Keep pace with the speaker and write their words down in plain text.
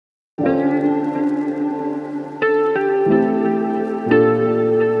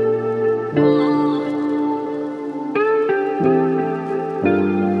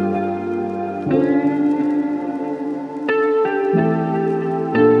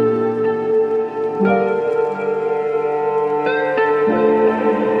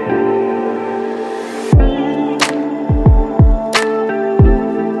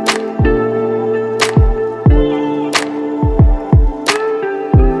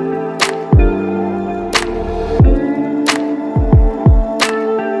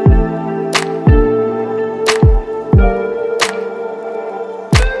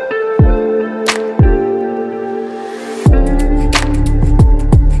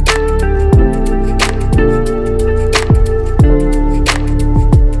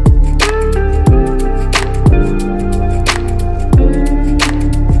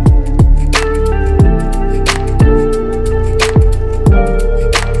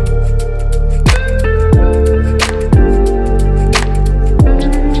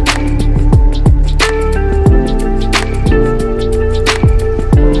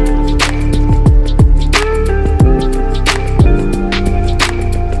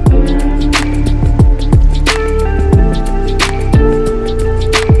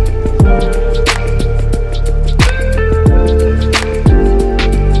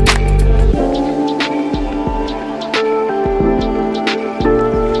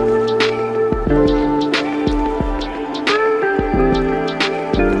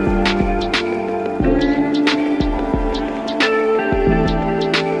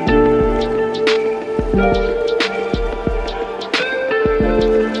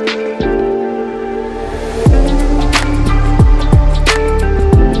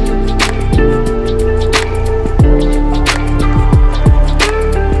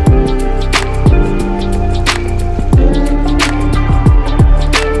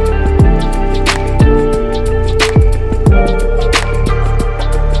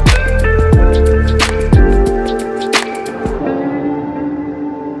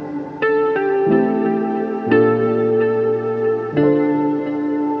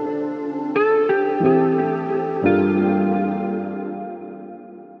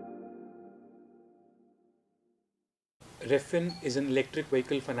Refin is an electric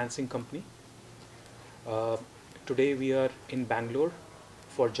vehicle financing company. Today we are in Bangalore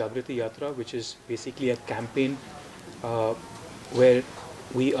for Jagriti Yatra, which is basically a campaign where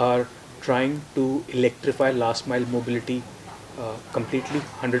we are trying to electrify last mile mobility completely,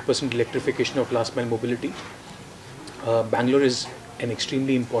 100% electrification of last mile mobility. Bangalore is an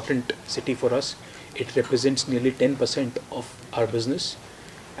extremely important city for us. It represents nearly 10% of our business,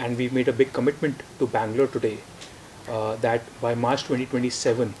 and we've made a big commitment to Bangalore today that by March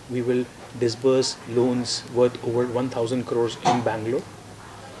 2027 we will disburse loans worth over 1,000 crores in Bangalore.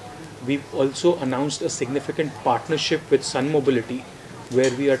 We've also announced a significant partnership with Sun Mobility,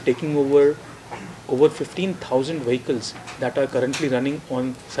 where we are taking over 15,000 vehicles that are currently running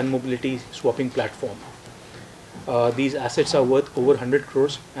on Sun Mobility swapping platform. These assets are worth over 100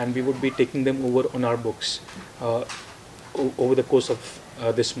 crores, and we would be taking them over on our books over the course of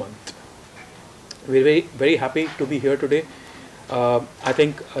this month. We're very, very happy to be here today. I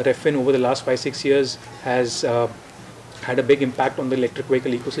think Refin over the last 5-6 years has had a big impact on the electric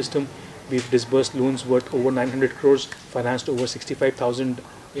vehicle ecosystem. We've disbursed loans worth over 900 crores, financed over 65,000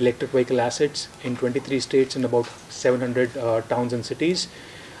 electric vehicle assets in 23 states and about 700 towns and cities.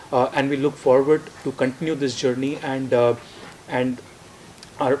 And we look forward to continue this journey, and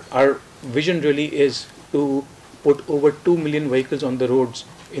our vision really is to put over 2 million vehicles on the roads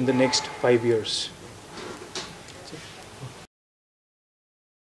in the next 5 years.